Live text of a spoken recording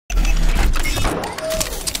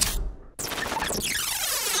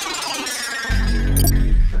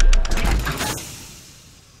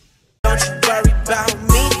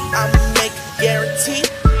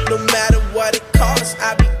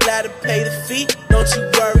feet. Don't you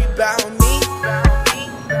worry about me.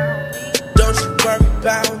 Don't you worry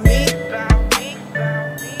about me.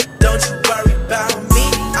 Don't you worry about me.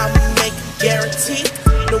 I'ma make a guarantee.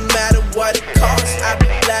 No matter what it costs, I'll be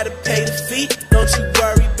glad to pay the fee. Don't you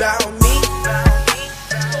worry about me.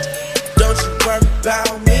 Don't you worry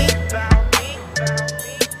about me.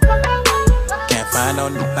 Can't find no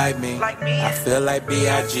new like me. I feel like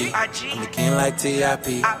B.I.G. I'm the king like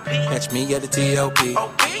T.I.P. Catch me at the T.O.P.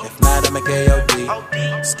 If not, I'm a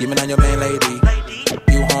K.O.D. Scheming on your main lady.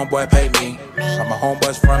 You homeboy pay me. All my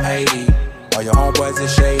homeboys from Haiti. All your homeboys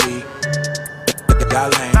is shady. Y'all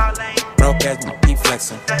lame. Broke ass me, keep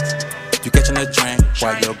flexing. You catching a drink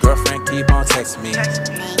while your girlfriend keep on texting me.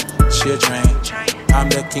 She a train. I'm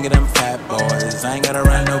the king of them fat boys. I ain't gotta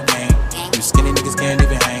run no game. You skinny niggas can't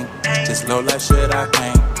even hang. This low life shit I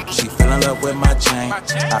claim. She fell in love with my chain.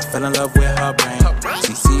 I fell in love with her brain.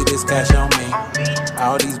 She see this cash on me.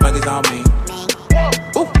 All these buggies on me.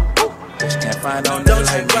 Ooh, ooh. She can't find no nigga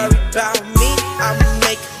like me. Don't you worry about me. I'ma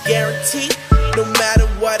make a guarantee. No matter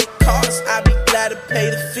what it costs, I'll be glad to pay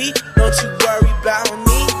the fee. Don't you worry about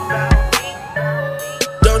me.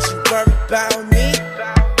 Don't you worry about me.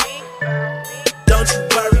 Don't you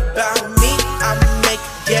worry about me. I'ma make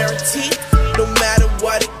a guarantee. No matter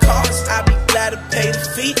what it costs, I'll be glad to pay the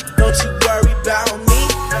fee. Don't you worry about me.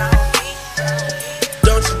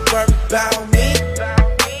 Don't you worry about me.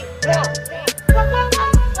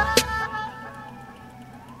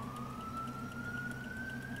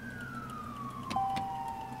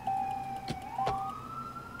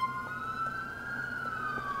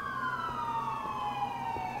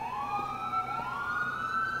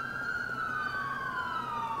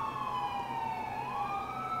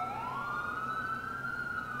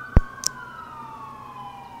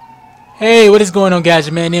 Hey, what is going on, guys?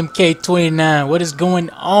 Your man MK29. What is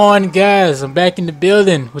going on, guys? I'm back in the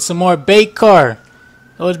building with some more bait car.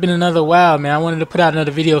 Oh, it's been another while, man. I wanted to put out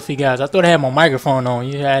another video for you guys. I thought I had my microphone on.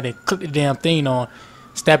 You had to click the damn thing on.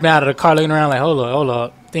 Stepping out of the car, looking around like, hold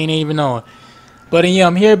up. Thing ain't even on. But yeah,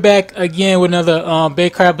 I'm here back again with another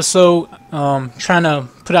bait car episode. Trying to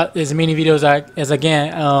put out as many videos as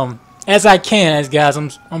I can, guys.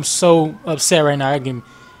 I'm so upset right now. I can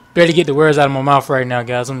barely get the words out of my mouth right now,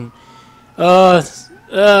 guys. I'll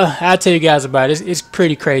tell you guys about it. It's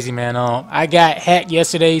pretty crazy, man. I got hacked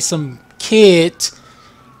yesterday. Some kids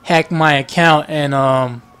hacked my account and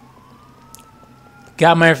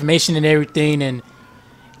got my information and everything, and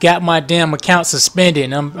got my damn account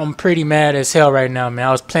suspended. And I'm pretty mad as hell right now, man.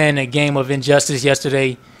 I was playing a game of Injustice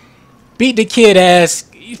yesterday. Beat the kid ass.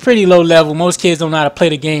 He's pretty low level. Most kids don't know how to play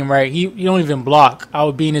the game right. He don't even block. I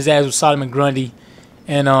was beating his ass with Solomon Grundy.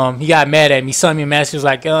 And he got mad at me. Sent me a message. He was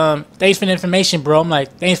like, thanks for the information, bro. I'm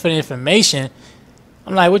like, thanks for the information.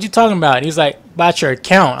 I'm like, what you talking about? He's like, about your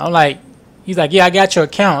account. He's like, yeah, I got your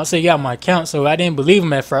account. I said, you got my account. So I didn't believe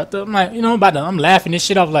him at first. I'm like, I'm laughing this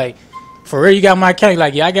shit off. Like, for real, you got my account? He's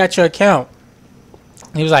like, yeah, I got your account.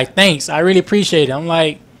 He was like, thanks. I really appreciate it. I'm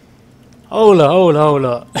like, hold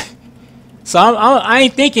up. So I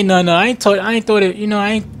ain't thinking nothing. I ain't thought it.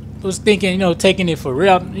 I was thinking, taking it for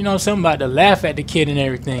real. Something about to laugh at the kid and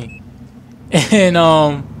everything. And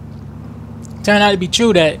turned out to be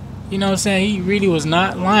true that, he really was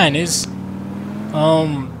not lying. He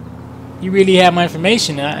really had my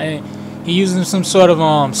information. He using some sort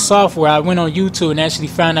of software. I went on YouTube and actually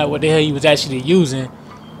found out what the hell he was actually using.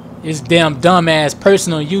 His damn dumbass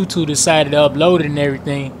person on YouTube decided to upload it and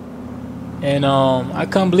everything. And I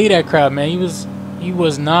couldn't believe that crap, man. He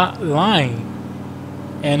was not lying.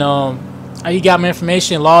 And he got my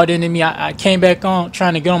information logged into me. I came back on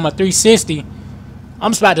trying to get on my 360.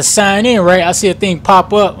 I'm just about to sign in, right? I see a thing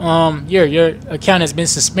pop up. Your account has been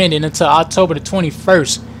suspended until October the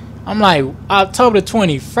 21st. I'm like, October the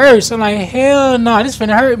 21st? I'm like, hell no, this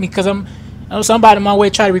finna hurt me, because I'm about on my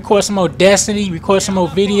way to try to record some more Destiny, record some more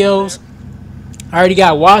videos. I already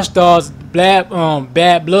got Watch Dogs, Bad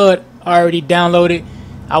Blood already downloaded.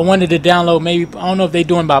 I wanted to download, maybe, I don't know if they're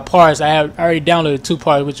doing by parts. I already downloaded 2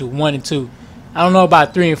 parts, which was 1 and 2. I don't know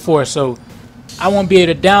about 3 and 4, so I won't be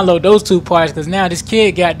able to download those 2 parts, because now this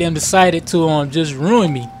kid goddamn decided to just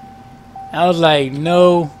ruin me. I was like,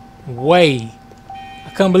 no way.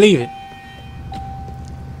 I couldn't believe it.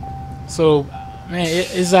 So, man,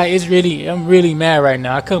 I'm really mad right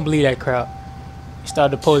now. I couldn't believe that crap.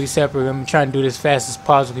 Started the police separate. I'm trying to do this as fast as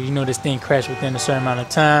possible. This thing crashed within a certain amount of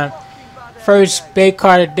time. First bait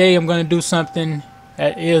car today, I'm going to do something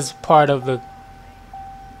that is part of the...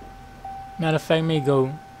 Matter of fact, let me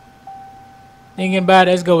go... Thinking about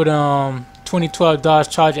it, let's go with 2012 Dodge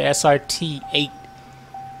Charger SRT 8.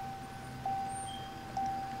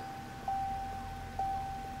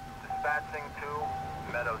 dispatching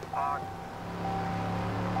to Meadows Park.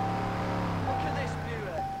 Look at this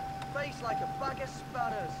beauty. Face like a bag of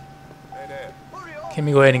sputters. Hey there. Hurry up. Let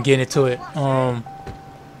me go ahead and get into it.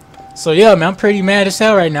 So yeah, man, I'm pretty mad as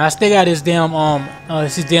hell right now. I still got his damn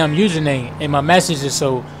username in my messages.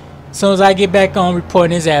 So as soon as I get back on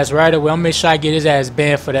reporting his ass right away, I'm gonna make sure I get his ass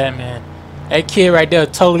banned for that, man. That kid right there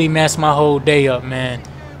totally messed my whole day up, man.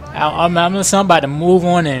 I'm about to move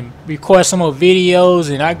on and record some more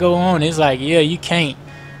videos, and I go on. It's like, yeah, you can't.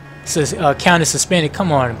 Count as suspended.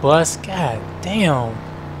 Come on, bus. God damn.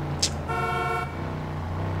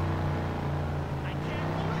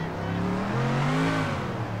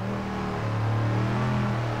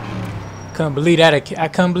 Couldn't believe that. I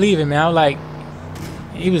couldn't believe it, man. I was like,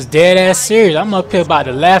 he was dead ass serious. I'm up here about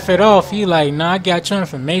to laugh it off. He like, nah, I got your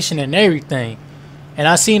information and everything. And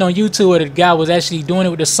I seen on YouTube where the guy was actually doing it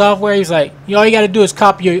with the software. He's like, all you gotta do is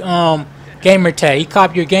copy your gamer tag. He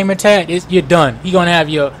copied your gamer tag, you're done. He gonna have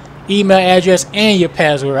your email address and your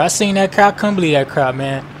password. I seen that crowd. Couldn't believe that crowd,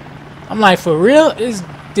 man. I'm like, for real? This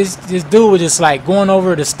dude was just like going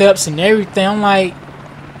over the steps and everything. I'm like,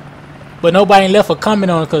 but nobody left a comment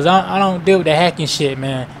on it because I don't deal with the hacking shit,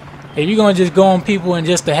 man. If you're gonna just go on people and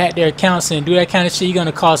just to hack their accounts and do that kind of shit, you're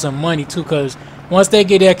gonna cost them money too. Because once they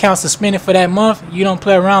get their account suspended for that month, you don't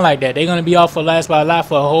play around like that. They're gonna be off for last by life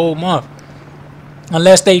for a whole month,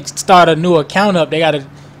 unless they start a new account up. They gotta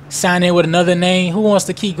sign in with another name. Who wants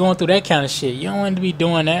to keep going through that kind of shit? You don't want to be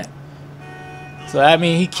doing that. So I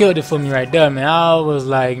mean, he killed it for me right there, man. I was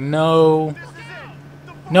like, no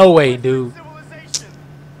way, dude.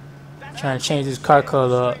 Trying to change this car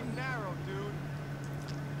color up.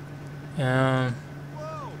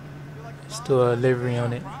 Let's do a livery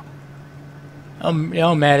on it.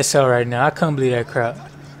 I'm mad as hell right now. I couldn't believe that crap.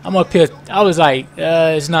 I'm up here. I was like,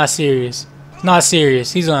 it's not serious. It's not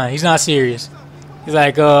serious. He's lying. He's not serious. He's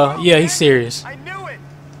like, yeah, he's serious. I knew it.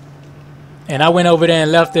 And I went over there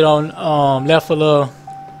and left it on, left a little,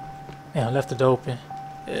 left it open.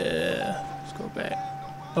 Let's go back.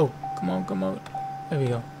 Oh, come on. There we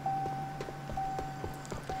go.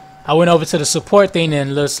 I went over to the support thing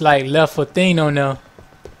and looks like left a thing on there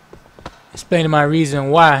explaining my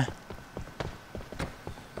reason why.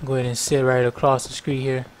 Go ahead and sit right across the street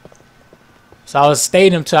here. So I was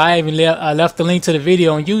stating them to I left the link to the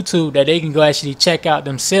video on YouTube that they can go actually check out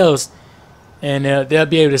themselves, and they'll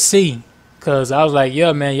be able to see. Cause I was like,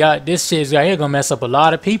 yeah, man, y'all, this shit's right here gonna mess up a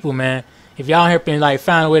lot of people, man. If y'all here can like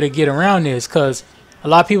find a way to get around this, cause a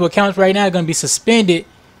lot of people accounts right now are gonna be suspended.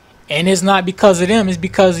 And it's not because of them. It's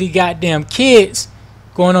because these goddamn kids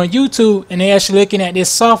going on YouTube and they actually looking at this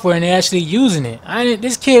software and they actually using it.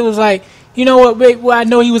 This kid was like, you know what? Well, I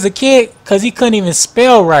know he was a kid because he couldn't even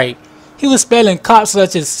spell right. He was spelling cops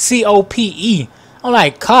such as C-O-P-E. I'm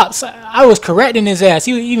like, cops. I was correcting his ass.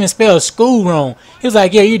 He even spelled school wrong. He was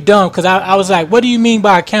like, yeah, you're dumb. Because I was like, what do you mean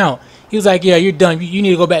by account? He was like, yeah, you're dumb. You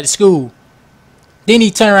need to go back to school. Then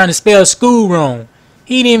he turned around and spelled school wrong.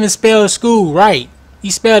 He didn't even spell school right. He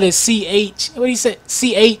spelled it what he said?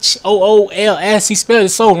 C-H-O-O-L-S. He spelled it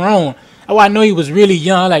so wrong. Oh, I know he was really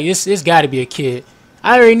young. Like, this got to be a kid.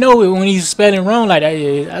 I already know it when he's spelling wrong like that.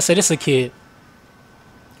 I said, it's a kid.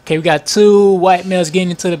 Okay, we got 2 white males getting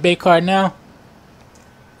into the bay car now.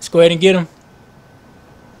 Let's go ahead and get them.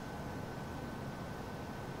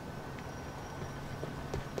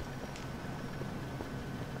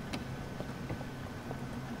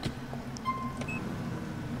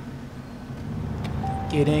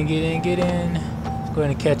 Get in. Let's go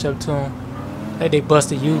ahead and catch up to them. Like they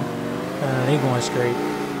busted you. They going straight.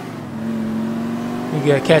 We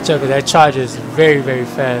gotta catch up because that charger is very, very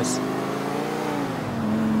fast.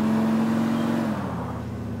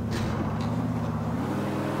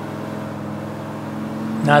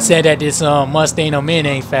 Not saying that this Mustang no man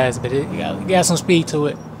ain't fast, but it got some speed to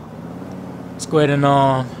it. Let's go ahead and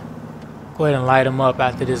light them up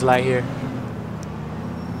after this light here.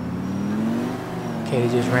 Okay,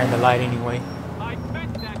 they just ran the light anyway. I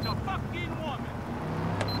bet that's a fucking woman.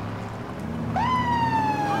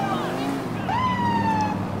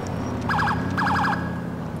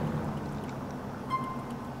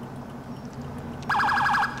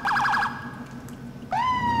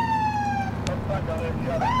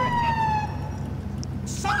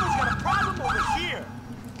 Someone's got a problem over here.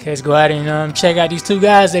 Okay, let's go out and check out these 2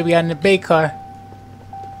 guys that we got in the bay car.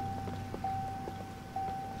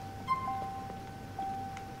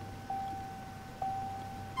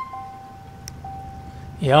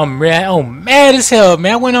 Yeah, I'm mad as hell,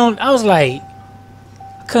 man. I was like,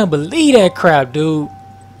 I couldn't believe that crap, dude.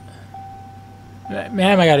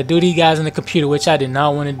 Man, I gotta do these guys in the computer, which I did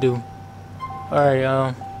not want to do.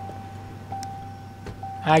 Alright,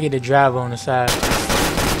 I get the driver on the side.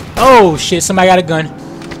 Oh shit! Somebody got a gun.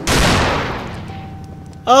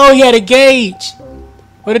 Oh, he had a gauge.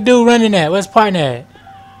 Where the dude running at? Where's partner at?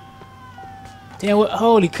 Damn! What,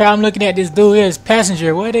 holy crap! I'm looking at this dude here. His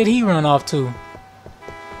passenger. Where did he run off to?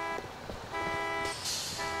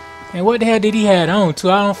 And what the hell did he have on too?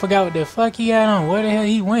 I don't forgot what the fuck he had on. Where the hell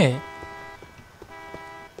he went?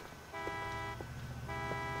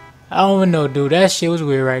 I don't even know, dude. That shit was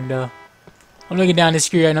weird right there. I'm looking down the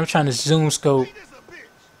screen and I'm trying to zoom scope.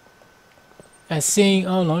 I seen.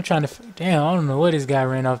 Oh no, I'm trying to. Damn, I don't know where this guy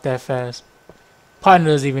ran off that fast.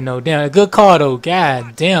 Partner doesn't even know. Damn, a good call though.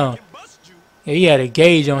 God damn. Yeah, he had a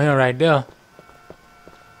gauge on him right there.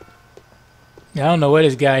 Yeah, I don't know where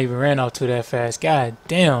this guy even ran off to that fast. God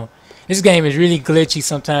damn. This game is really glitchy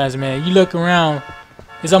sometimes, man. You look around,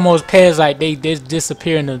 it's almost past like they just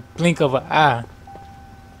disappear in the blink of an eye.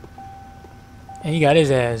 And he got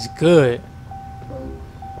his ass good.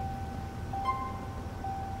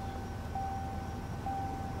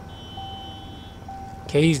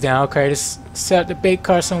 Okay, he's down. Okay, let's set up the bait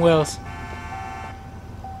car somewhere else.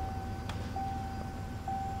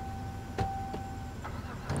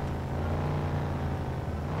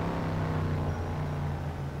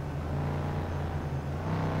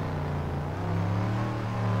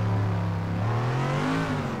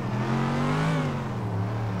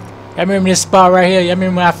 I remember this spot right here. I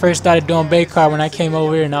remember when I first started doing bait car, when I came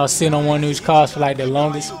over here and I was sitting on one of these cars for like the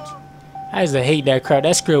longest. I used to hate that crap.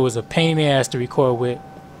 That script was a pain in the ass to record with.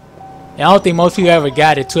 And I don't think most people ever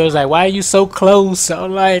got it too. It was like, why are you so close? So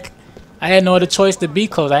like, I had no other choice to be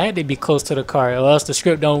close. I had to be close to the car, or else the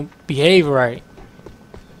script don't behave right.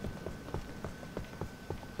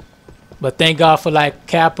 But thank God for like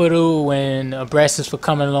Capital and Abrasives for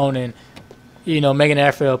coming along and, you know, making an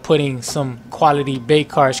effort of putting some quality bait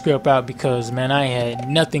car script out, because man, I had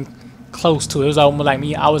nothing close to it. It was almost like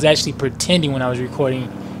me. I was actually pretending when I was recording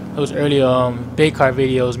those earlier bait car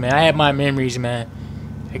videos, man. I had my memories, man.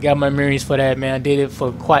 I got my memories for that, man. I did it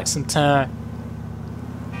for quite some time.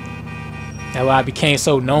 That's why I became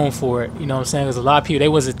so known for it. You know what I'm saying? Because a lot of people, they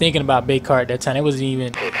wasn't thinking about bait car at that time. They wasn't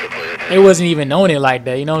even knowing it like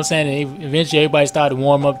that. You know what I'm saying? And eventually, everybody started to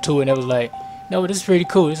warm up to it, and it was like, no, this is pretty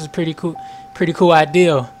cool. This is pretty cool. Pretty cool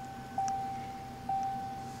idea.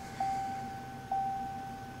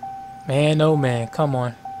 Man, oh man, come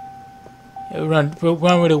on. We'll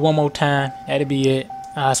run with it one more time. That'll be it.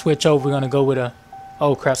 I'll switch over. We're gonna go with a.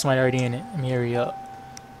 Oh crap! Somebody already in it. Let me hurry up.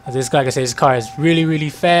 This guy, like I said, this car is really, really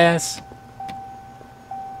fast.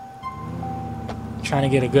 Trying to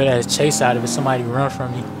get a good ass chase out of it. Somebody run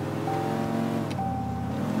from me.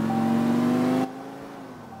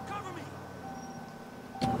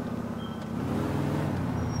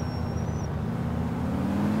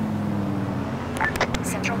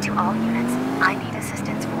 Central to all units. I need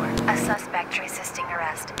assistance for a suspect resisting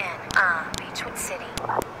arrest in Beachwood City.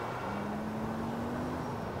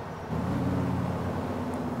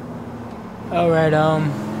 Alright,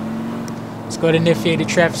 let's go to initiate the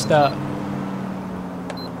traffic stop.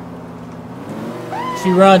 If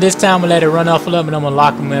you run this time, I'm gonna let it run off a little bit. I'm gonna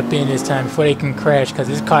lock them up in this time before they can crash, because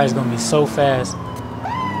this car is gonna be so fast.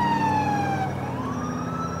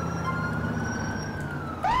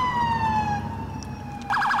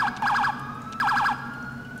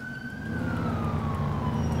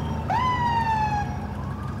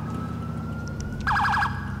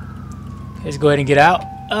 Let's go ahead and get out.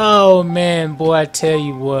 Oh man, boy, I tell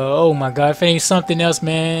you what. Oh my God, if it ain't something else,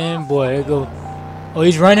 man, boy, there go. Oh,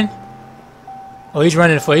 he's running. Oh, he's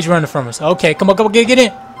running from us. Okay, come on, get in.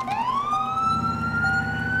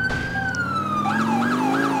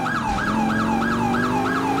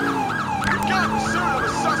 Got pursuit of a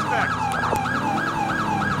suspect.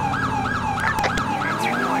 Units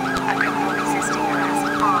report a criminal resisting arrest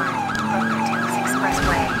on Broker Dukes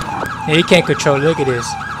Expressway. Yeah, he can't control it. Look at this.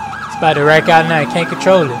 It's about to rack out now. He can't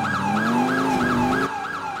control it.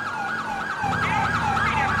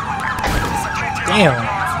 Damn.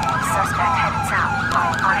 Suspect headed south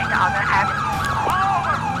on the other avenue.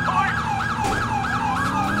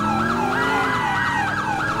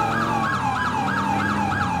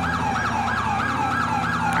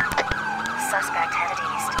 Suspect headed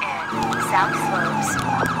east in South Slopes.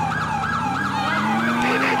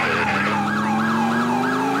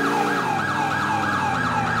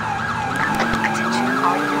 Attention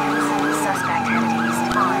all units. Suspect headed east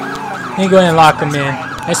on. Let me go ahead and lock him in.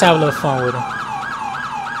 Let's have a little fun with him.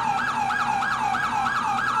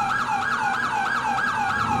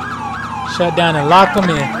 Shut down and lock him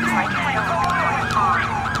in.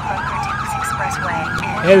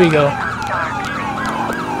 There we go.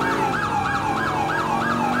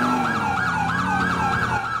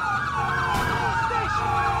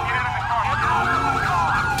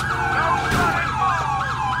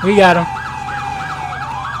 We got him.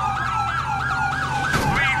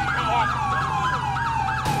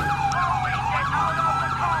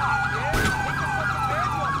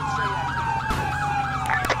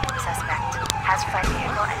 Suspect has fled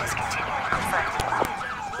vehicle and is continuing on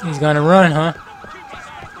foot. He's gonna run, huh?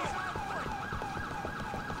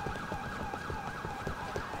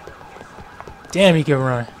 Damn, he can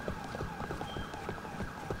run.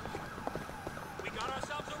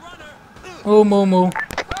 Moo, moo, moo. Looks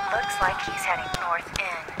like he's heading north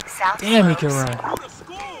in south. Damn, he can slopes. run.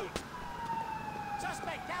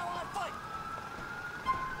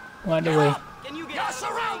 Right the way.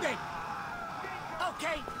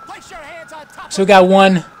 So we got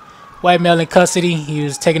one white male in custody. He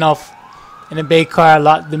was taken off in a bait car,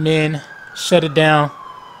 locked them in, shut it down.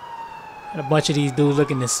 And a bunch of these dudes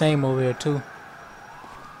looking the same over here too.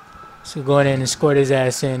 So go in and escort his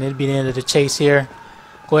ass in. It'll be the end of the chase here.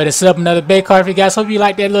 Go ahead and set up another bait car for you guys. Hope you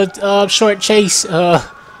like that little short chase.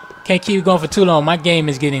 Can't keep it going for too long. My game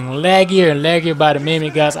is getting laggier and laggier by the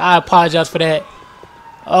minute, guys. I apologize for that.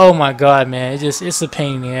 Oh my god, man. It's a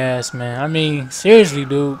pain in the ass, man. I mean, seriously,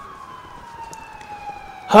 dude.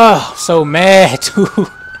 Oh, so mad, dude.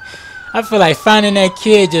 I feel like finding that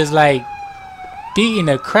kid just like beating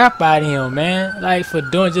the crap out of him, man. Like for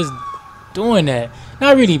just doing that.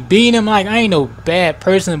 Not really beating him, like I ain't no bad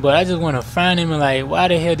person, but I just want to find him and like, why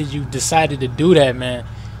the hell did you decide to do that, man?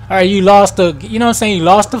 Alright, you lost the, you know what I'm saying, you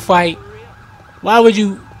lost the fight. Why would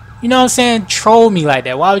you know what I'm saying, troll me like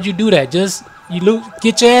that? Why would you do that? Just,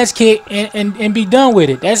 get your ass kicked and be done with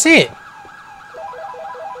it. That's it.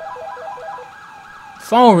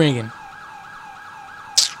 Phone ringing.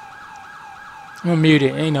 I'm gonna mute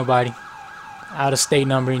it, ain't nobody. Out of state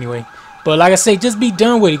number anyway. But like I say, just be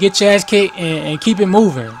done with it. Get your ass kicked and keep it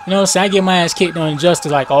moving. You know what I'm saying? I get my ass kicked on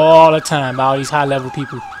injustice like all the time by all these high level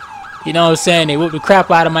people. You know what I'm saying? They whoop the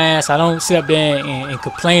crap out of my ass. I don't sit up there and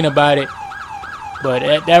complain about it.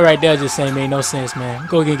 But that right there just ain't made no sense, man.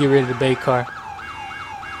 Go get rid of the bait car.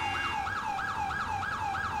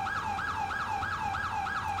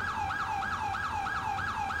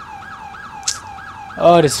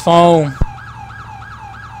 Oh, this phone.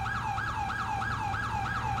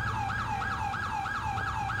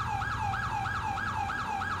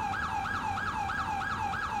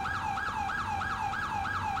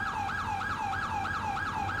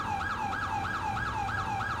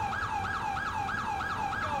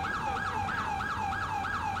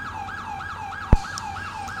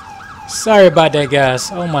 Sorry about that,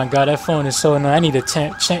 guys. Oh my god, that phone is so annoying. I need to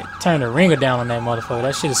turn the ringer down on that motherfucker.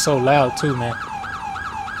 That shit is so loud too, man.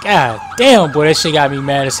 God damn, boy, that shit got me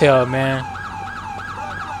mad as hell, man.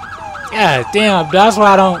 God damn, that's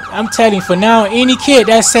why I'm telling you, for now, any kid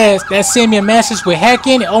that send me a message with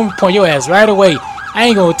hacking, I'm gonna point your ass right away. I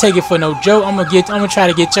ain't gonna take it for no joke. I'm gonna try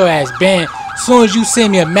to get your ass banned. As soon as you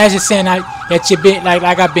send me a message saying that you been like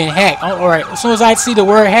I've been hacked. Alright, as soon as I see the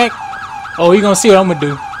word hack, oh, you gonna see what I'm gonna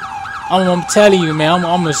do. I'm telling you, man,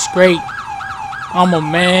 I'm a scrape. I'm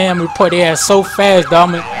gonna report their ass so fast,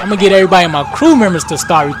 dog. I'm gonna get everybody in my crew members to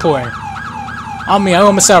start reporting. I mean, I'm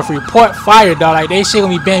gonna myself report fire, dog. Like they shit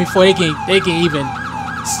gonna be banned before they can even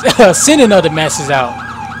send another message out.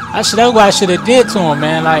 That's what I should have did to him,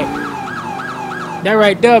 man. Like that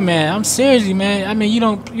right there, man. I'm seriously, man. I mean, you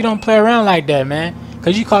don't play around like that, man.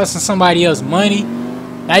 Cause you costing somebody else money.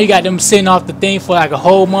 Now you got them sitting off the thing for like a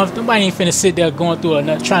whole month. Nobody ain't finna sit there going through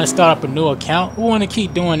trying to start up a new account. Who wanna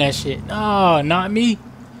keep doing that shit? No, not me.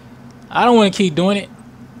 I don't wanna keep doing it.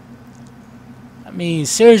 I mean,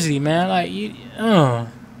 seriously, man. Like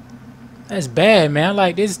that's bad, man.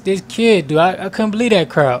 Like this kid, dude. I couldn't believe that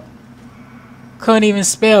crowd. Couldn't even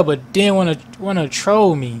spell, but didn't wanna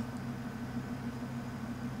troll me.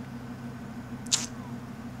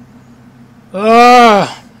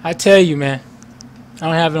 I tell you, man.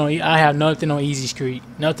 I have nothing on Easy Street.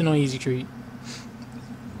 Nothing on Easy Street.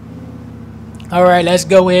 Alright, let's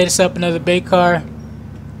go ahead and set up another bait car.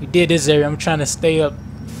 We did this area. I'm trying to stay up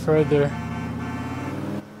further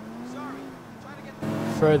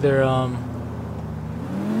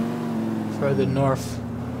north.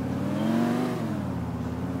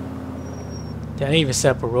 Didn't even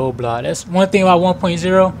set up a roadblock. That's one thing about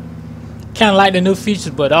 1.0. Kind of like the new features,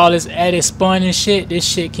 but all this added spawning shit, this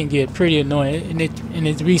shit can get pretty annoying, and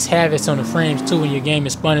it wreaks havoc on the frames too when your game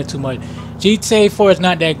is spawning too much. GTA 4 is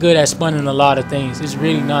not that good at spawning a lot of things. It's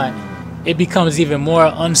really not. It becomes even more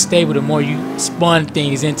unstable the more you spawn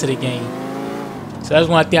things into the game. So that's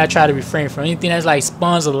one thing I try to refrain from. Anything that's like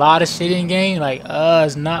spawns a lot of shit in game, like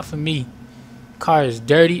it's not for me. Car is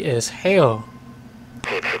dirty as hell.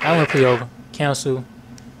 I want to put it over. Cancel.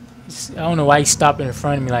 I don't know why he's stopping in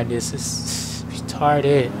front of me like this. It's retarded. Hard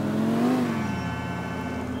head.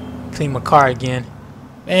 Clean my car again.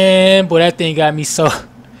 Man, boy, that thing got me so...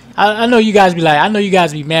 I know you guys be like, I know you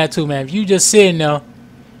guys be mad too, man. If you just sitting there,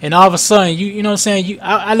 and all of a sudden, you know what I'm saying?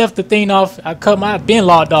 I left the thing off. I've been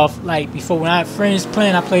logged off, like, before. When I had friends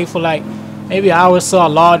playing, I played for, like, maybe an hour or so. I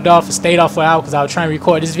logged off and stayed off for an hour because I was trying to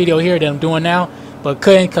record this video here that I'm doing now. But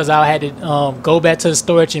couldn't because I had to go back to the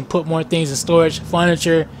storage and put more things in storage,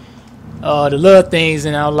 furniture, the little things.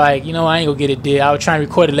 And I was like, you know, I ain't gonna get it did. I was trying to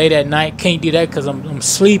record it late at night. Can't do that because I'm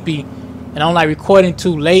sleepy. And I don't like recording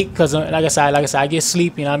too late because, like I said, I get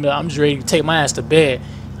sleepy and I'm just ready to take my ass to bed.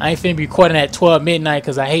 I ain't finna be recording at 12 midnight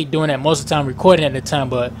because I hate doing that most of the time, recording at the time.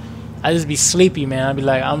 But I just be sleepy, man. I be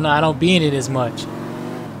like, I don't be in it as much.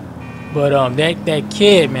 But that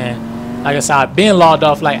kid, man, like I said, I've been logged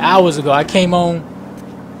off like hours ago. I came on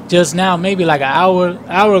just now, maybe like an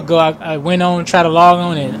hour ago. I went on, tried to log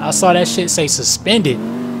on, and I saw that shit say suspended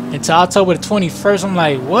until October the 21st. I'm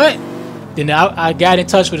like, what? Then I got in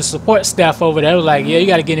touch with the support staff over there. They was like, yeah, you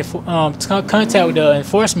got to get in contact with the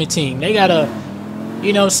enforcement team. They got to,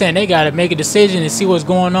 you know what I'm saying, they got to make a decision and see what's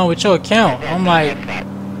going on with your account. I'm like,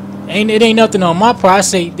 it ain't nothing on my part. I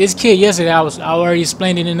say, this kid yesterday, I already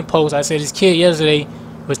explained it in the post. I said, this kid yesterday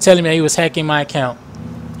was telling me that he was hacking my account.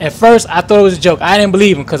 At first, I thought it was a joke. I didn't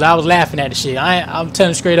believe him because I was laughing at the shit. I'm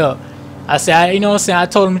telling him straight up. I said, you know what I'm saying, I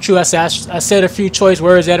told him the truth. I said, I said a few choice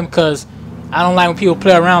words at him because I don't like when people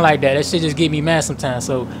play around like that. That shit just get me mad sometimes.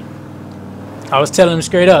 So I was telling him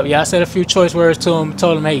straight up. Yeah, I said a few choice words to him.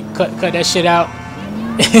 Told him, hey, cut that shit out.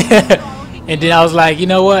 And then I was like, you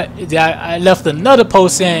know what? I left another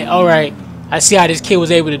post saying, all right, I see how this kid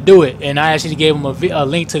was able to do it. And I actually gave him a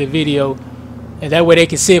link to the video. And that way they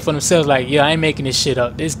can see it for themselves. Like, yeah, I ain't making this shit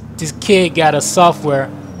up. This kid got a software.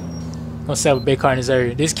 I'm gonna sell a big car in this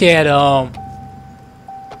area. This kid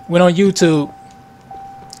went on YouTube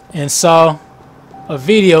and saw a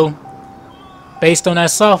video based on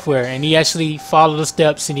that software, and he actually followed the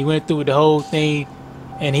steps and he went through the whole thing,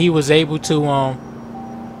 and he was able to where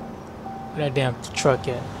that damn truck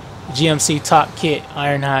at, GMC top kit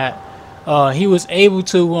Ironhide. He was able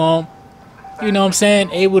to you know what I'm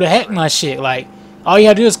saying, able to hack my shit. Like, all you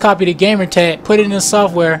have to do is copy the gamer tag, put it in the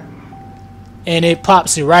software, and it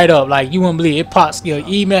pops it right up. Like, you wouldn't believe it. It pops your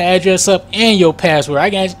email address up and your password.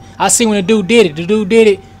 I see when the dude did it. The dude did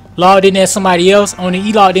it, logged in as somebody else.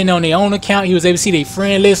 He logged in on their own account. He was able to see their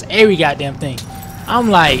friend list, every goddamn thing.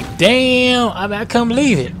 I'm like, damn, I couldn't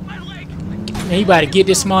believe it. Man, you about to get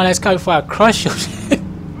this small ass car before I crush your shit.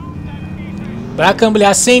 But I couldn't believe,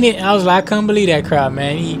 I seen it, and I was like, I couldn't believe that crowd,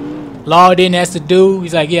 man. He logged in as the dude.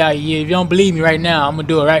 He's like, yeah, if you don't believe me right now, I'm gonna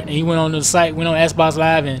do it right. And he went on the site, went on Xbox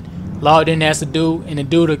Live, and logged in as the dude in the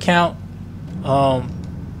dude account.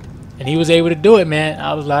 And he was able to do it, man.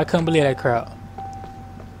 I was like, I couldn't believe that crowd.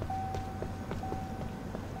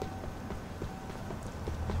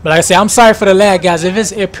 But like I said, I'm sorry for the lag, guys. If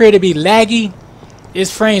it appear to be laggy, its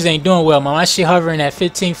frames ain't doing well, man. My shit hovering at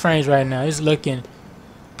 15 frames right now. It's looking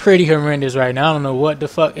pretty horrendous right now. I don't know what the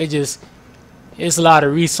fuck. It's a lot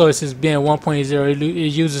of resources being 1.0. It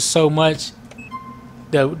uses so much.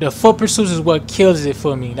 The foot pursuits is what kills it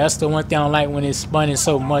for me. That's the one thing I don't like, when it's spawning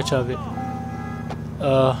so much of it.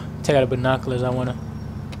 Take out the binoculars. I wanna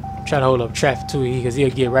try to hold up traffic too, because he'll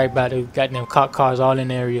get right by the goddamn cop cars all in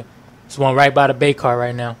the area. There's one right by the Bay car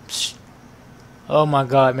right now. Psh. Oh my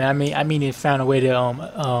God, man! I mean, they found a way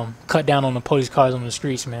to cut down on the police cars on the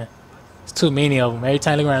streets, man. It's too many of them. Every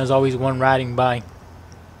time I look around, there's always one riding by.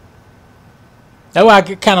 That's what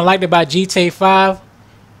I kind of liked about GTA 5,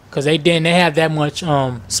 because they didn't have that much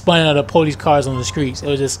spawning of the police cars on the streets.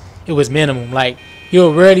 It was minimum. Like,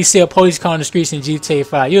 you'll rarely see a police car on the streets in GTA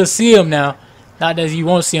 5. You'll see them now, not that you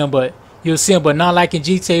won't see them, but you'll see them, but not like in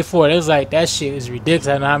GTA 4. It was like, that shit is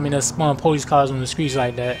ridiculous. I mean, there's spawn police cars on the streets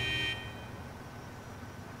like that.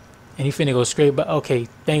 And he finna go straight by. Okay,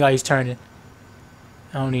 thank God he's turning.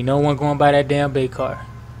 I don't need no one going by that damn Bay car.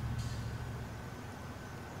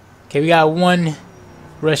 Okay, we got one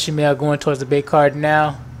Russian male going towards the Bay car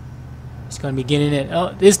now. It's gonna be getting in.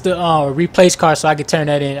 Oh, this is the replace car, so I can turn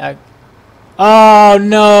that in. Oh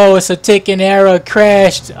no, it's a ticking error.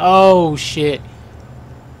 Crashed. Oh shit.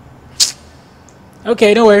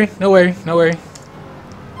 Okay, don't worry, don't worry, don't worry.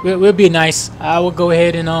 We'll be nice. I will go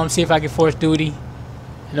ahead and see if I can force duty.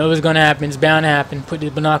 I know it's gonna happen. It's bound to happen. Put the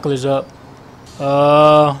binoculars up.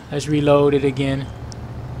 Let's reload it again.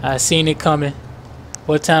 I seen it coming.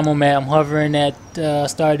 What time I'm at? I'm hovering at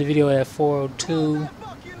started the video at 4:02.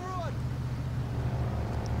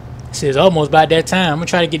 It says almost about that time. I'm gonna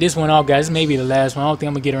try to get this one off, guys. This may be the last one. I don't think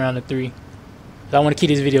I'm gonna get around to 3. I want to keep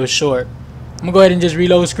this video short. I'm gonna go ahead and just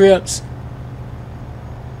reload scripts.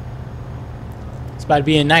 about to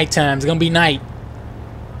be in nighttime. It's gonna be night.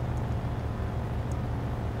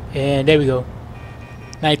 And there we go.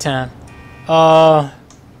 Nighttime. Let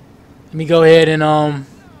me go ahead and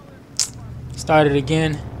start it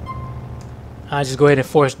again. I'll just go ahead and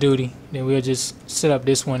force duty. Then we'll just set up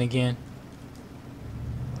this one again.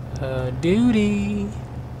 Duty.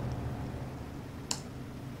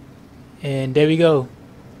 And there we go.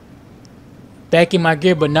 Back in my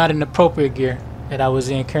gear, but not in the appropriate gear that I was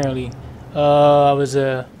in currently. I was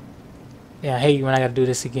yeah, I hate when I gotta do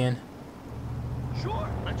this again. Sure,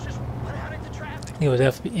 let's just let out into traffic. It was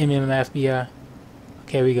FBI.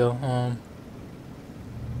 Okay, we go.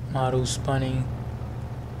 Model spawning.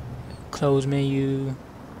 Close menu.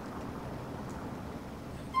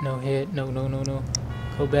 No hit. No.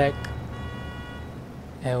 Go back.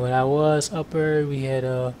 And when I was upper, we had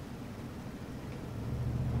a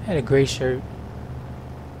gray shirt.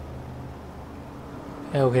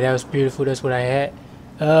 Okay, that was beautiful. That's what I had.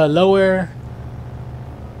 Lower.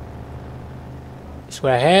 That's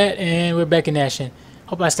what I had, and we're back in action.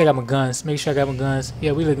 Hope I still got my guns. Make sure I got my guns.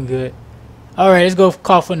 Yeah, we looking good. Alright, let's go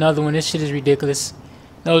call for another one. This shit is ridiculous.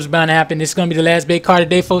 Know what's bound to happen. This is gonna be the last bait car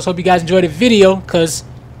today, folks. Hope you guys enjoyed the video, cause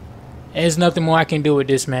there's nothing more I can do with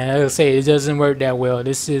this, man. Like I say, it doesn't work that well.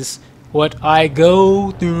 This is what I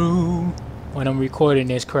go through when I'm recording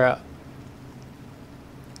this crap.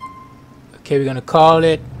 Okay, we're gonna call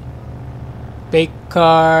it bait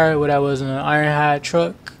car. What I was in an Ironhide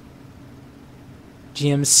truck.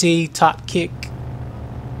 GMC top kick.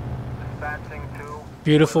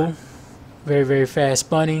 Beautiful. Very, very fast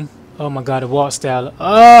spawning. Oh my god, the walk style.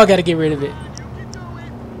 Oh, I gotta get rid of it.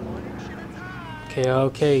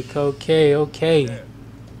 Okay.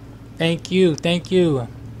 Thank you.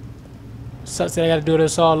 Sucks that I gotta do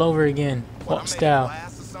this all over again. Walk style.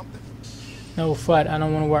 No fat. I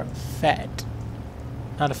don't want to work fat.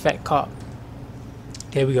 Not a fat cop.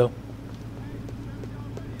 There we go.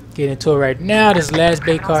 Get into it right now. This last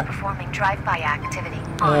bait car. Performing drive-by activity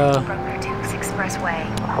on Bruckner Dukes Expressway.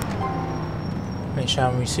 Make sure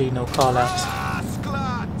I don't receive no call-outs.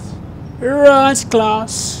 Runs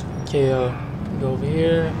class. Okay, go over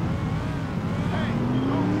here.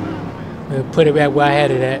 We'll put it back where I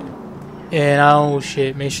had it at. And oh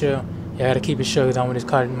shit, make sure. Yeah, I gotta keep it shut because I want this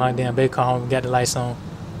car, my damn bait car home. Got the lights on.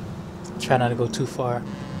 Try not to go too far.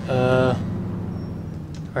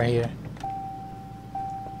 Right here.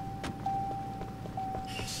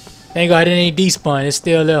 Thank God I didn't need despawn. It's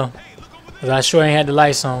still there. Cause I sure ain't had the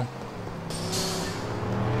lights on.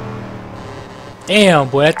 Damn,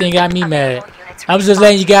 boy, that thing got me mad. I was just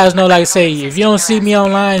letting you guys know, like I say, if you don't see me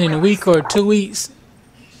online in a week or 2 weeks,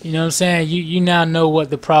 you know what I'm saying? You now know what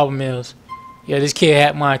the problem is. Yeah, this kid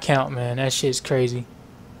hacked my account, man. That shit's crazy.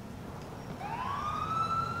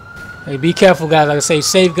 Hey, be careful, guys. Like I say,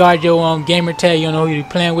 safeguard your gamer tag. You don't know who you're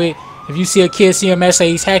playing with. If you see a kid, see a message,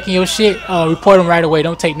 say he's hacking your shit, report him right away.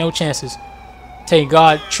 Don't take no chances. Tell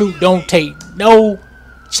God, truth, don't take no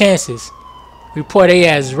chances. Report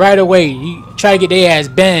their ass right away. You try to get their ass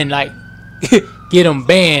banned, like get them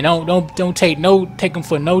banned. Don't take them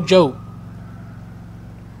for no joke.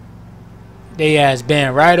 They ass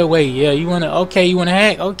banned right away. Yeah, you wanna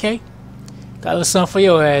hack? Okay. Got a little something for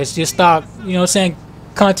your ass. Just stop, you know what I'm saying?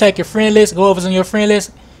 Contact your friend list, go over on your friend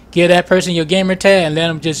list, give that person your gamer tag, and let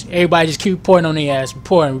them everybody just keep reporting on their ass,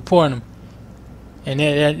 reporting them. And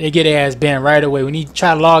then they get their ass banned right away. When he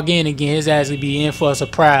try to log in again, his ass will be in for a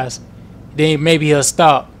surprise. Then maybe he'll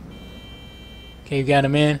stop. Okay, you got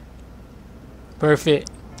him in. Perfect.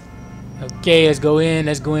 Okay, let's go in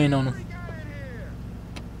on him.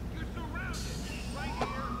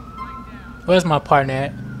 Where's my partner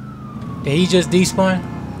at? Did he just despawn?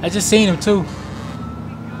 I just seen him too.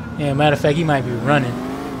 Yeah, matter of fact, he might be running.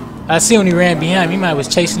 I see when he ran behind me. He might was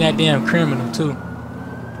chasing that damn criminal too.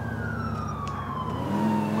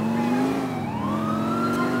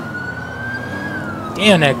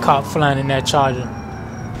 Damn, that cop flying in that Charger.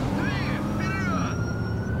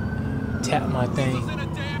 Tap my thing.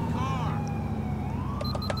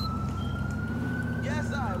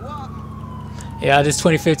 Yeah, this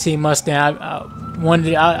 2015 Mustang.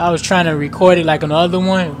 I was trying to record it like on the other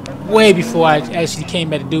one way before I actually came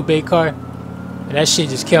back to do bait car. But that shit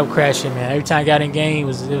just kept crashing, man. Every time I got in game,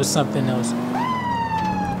 it was something else.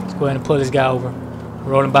 Let's go ahead and pull this guy over.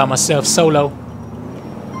 Rolling by myself solo.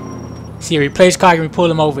 See, a replace car can pull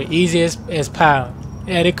him over easy as pie.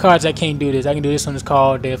 Yeah, the cards I can't do this. I can do this on this car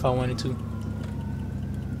all day if I wanted to.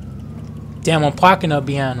 Damn, I'm parking up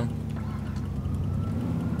behind him.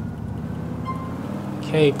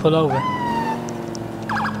 Okay, pull over.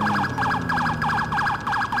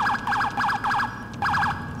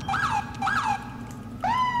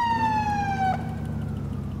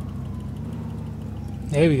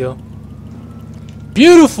 There we go.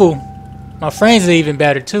 Beautiful. My frames are even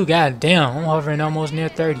better too. God damn, I'm hovering almost near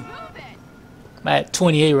 30. I'm at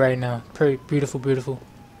 28 right now. Pretty beautiful, beautiful.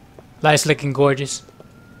 Lights looking gorgeous.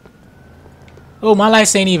 Oh, my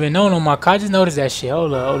lights ain't even on my car. I just noticed that shit.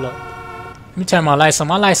 Hold up, hold up. Let me turn my lights on.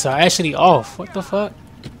 My lights are actually off. What the fuck?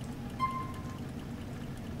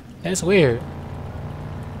 That's weird.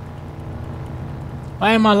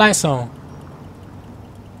 Why ain't my lights on?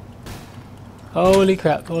 Holy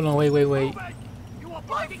crap. Hold on, wait.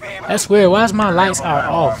 That's weird. Why is my lights are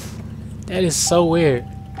off? That is so weird.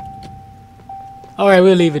 Alright,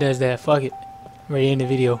 we'll leave it as that. Fuck it. I'm ready to end the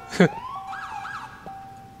video.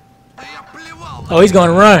 Oh, he's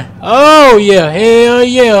gonna run. Oh, yeah. Hell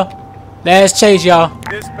yeah. Last chase, y'all.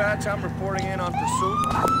 Dispatch, I'm reporting in on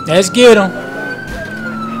pursuit. Let's get him.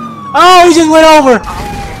 Oh, he just went over.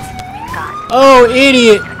 Oh,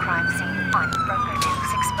 idiot. The crime scene on Broker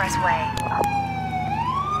Dukes Expressway.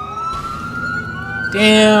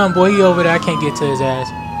 Damn, boy, he over there. I can't get to his ass.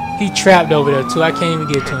 He trapped over there, too. I can't even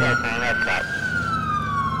get to him.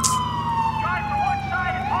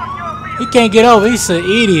 He can't get over. He's an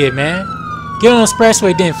idiot, man. Get on the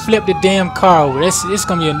expressway, then flip the damn car over. This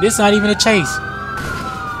gonna be. This not even a chase.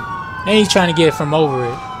 Then he's trying to get it from over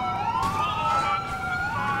it.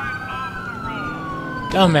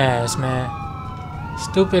 Dumbass, man.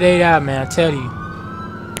 Stupid 8 man. I tell you.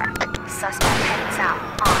 Suspect heading south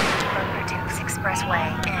on Broker Dukes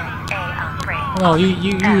Expressway in a upgrade. Come on,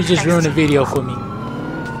 you just ruined the video for me.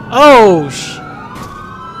 Oh sh.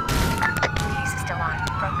 He's still on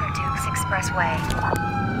Broker Dukes Expressway.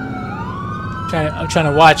 I'm trying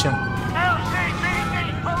to watch him.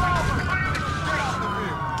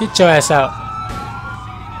 Get your ass out.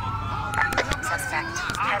 Suspect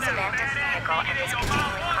has abandoned vehicle and is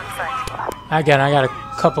continuing on foot. I got a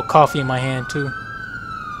cup of coffee in my hand too.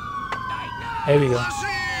 There we go.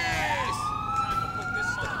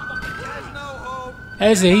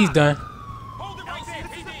 That's it, he's done.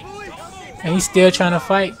 And he's still trying to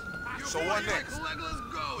fight. So what next?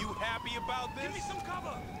 You happy about this? Give me some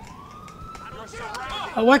cover.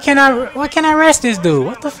 Oh, why can't I arrest this dude?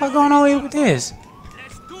 What the fuck going on here with this?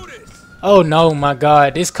 Let's do this. Oh no, my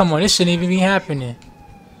God! This shouldn't even be happening.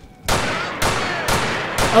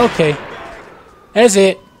 Okay, that's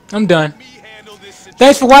it. I'm done.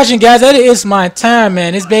 Thanks for watching, guys. That is my time,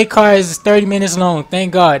 man. This bait car is 30 minutes long.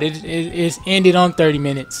 Thank God it's ended on 30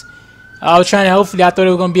 minutes. I was trying to. Hopefully, I thought it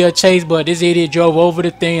was gonna be a chase, but this idiot drove over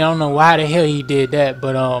the thing. I don't know why the hell he did that,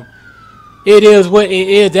 but it is what it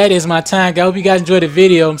is. That is my time. I hope you guys enjoyed the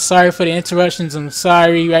video. I'm sorry for the interruptions. I'm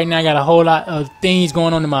sorry. Right now I got a whole lot of things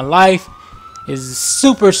going on in my life. It's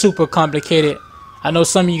super complicated. I know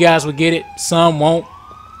some of you guys will get it. Some won't.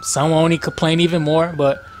 Some won't complain even more.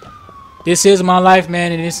 But this is my life,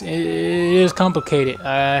 man, and it is complicated.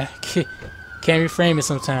 I can't reframe it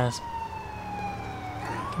sometimes.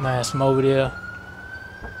 Get my ass from over there.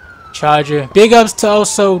 Charger. Big ups to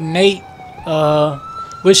also Nate.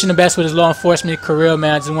 Wishing the best with his law enforcement career,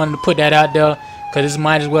 man. I just wanted to put that out there because this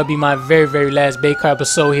might as well be my very last bait car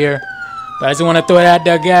episode here. But I just want to throw it out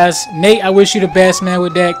there, guys. Nate, I wish you the best, man,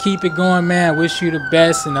 with that. Keep it going, man. I wish you the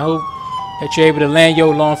best, and I hope that you're able to land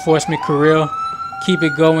your law enforcement career. Keep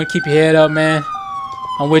it going. Keep your head up, man.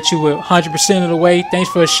 I'm with you with 100% of the way. Thanks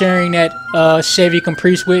for sharing that Chevy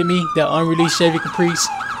Caprice with me, the unreleased Chevy Caprice.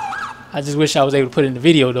 I just wish I was able to put it in the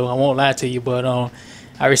video, though. I won't lie to you, but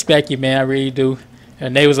I respect you, man. I really do.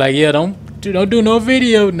 And they was like, yeah, don't do no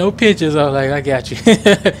video, no pictures. I was like, I got you.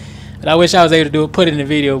 And I wish I was able to put it in the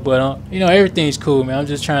video, but you know, everything's cool, man. I'm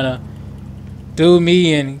just trying to do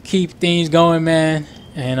me and keep things going, man,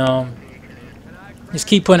 and just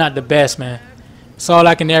keep putting out the best, man. That's all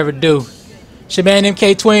I can ever do. It's your man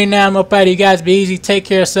MK29. I'm up out of you guys. Be easy. Take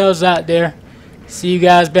care of yourselves out there. See you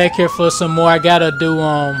guys back here for some more. I gotta do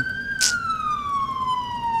oh,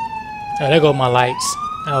 there go my lights.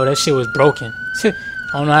 Oh, that shit was broken. I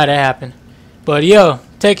don't know how that happened. But yo,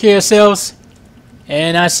 take care of yourselves.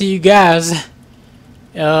 And I see you guys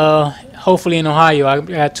hopefully in Ohio. I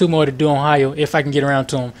got 2 more to do in Ohio if I can get around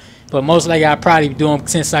to them. But most likely I'll probably do them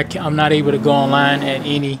since I'm not able to go online at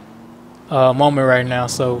any moment right now.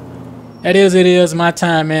 So that is it is my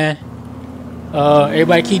time, man.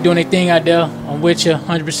 Everybody keep doing their thing out there. I'm with you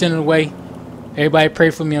 100% of the way. Everybody pray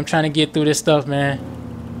for me. I'm trying to get through this stuff, man.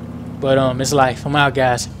 But it's life. I'm out,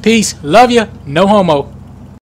 guys. Peace. Love you. No homo.